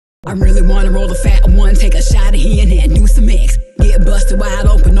I really wanna roll a fat one, take a shot of Hen and do some mix. Get busted wide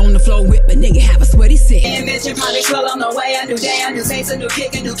open on the floor with a nigga, have a sweaty six. And bitch, you probably swell on the way. A new day, a new face, a new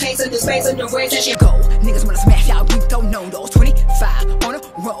kick, a new case, a new space, a new grace, and shit. Go, niggas wanna smash y'all, we don't know those 25 on a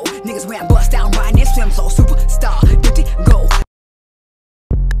roll. Niggas wearing bust down riding that swim, so superstar, dirty, go.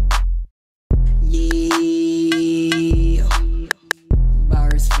 Yeah,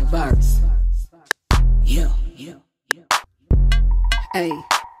 verse for verse. Yeah. Hey.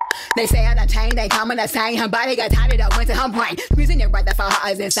 They say I done changed, they coming the same. Her body got tired up, went to her brain. Squeezing it right there for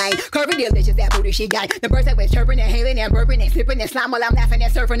her is insane. Curvy delicious, that booty she got. The birds that was chirping and hailing and burping and flipping and slime while I'm laughing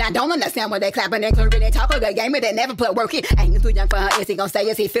and surfing. I don't understand what they clapping and clearing and talking. The game they never put work in. Ain't too young for her, is he gon' stay?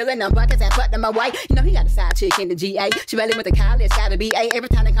 Is he feeling them buckets and put them away? You know he got a side chick in the GA. She really went to college, got a BA. Every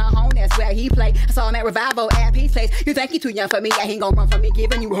time they come home, that's where he play. I saw him at Revival at Peace Place. You think he too young for me? And he gon' run for me,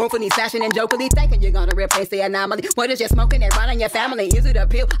 giving you hopefully smashing and jokingly thinking you're gonna replace the anomaly. What is just smoking and running your family? Is it a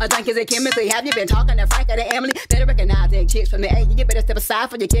pill? A drink? Is it chemically? Have you been talking to Frank or to Emily? Better recognize them chicks from the A. You better step aside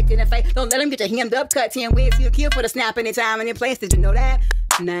for your kick in the face. Don't let them get your hemmed up, cut 10 wigs. You'll kill for the snap anytime, any place. Did you know that?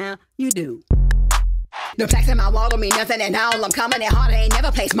 Now you do. The plaques in my wall don't mean nothing at all. I'm coming in hard, I ain't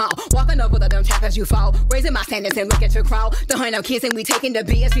never play small. Walking over the dumb trap as you fall. Raising my standards and look at your crawl. The hundred of kids and we taking the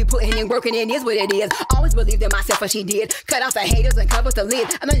BS. We putting in working, it is what it is. Always believed in myself what she did. Cut off the haters and covers the lid.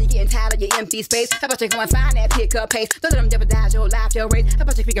 I know you're getting tired of your empty space. How about you go and find that pickup pace? Don't let them jeopardize your life, your race. How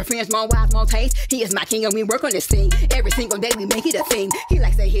about you pick your friends, more wise, more taste? He is my king and we work on this thing. Every single day we make it a thing. He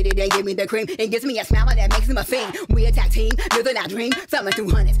likes to hit it and give me the cream. It gives me a smile that makes him a fiend. We attack team, building our dream. Something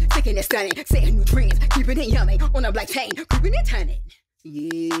 200s, sticking and stunning. Setting new trends, keeping it yummy. On a black chain, creeping and turning.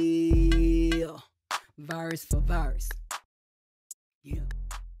 Yeah, verse for verse. Yeah.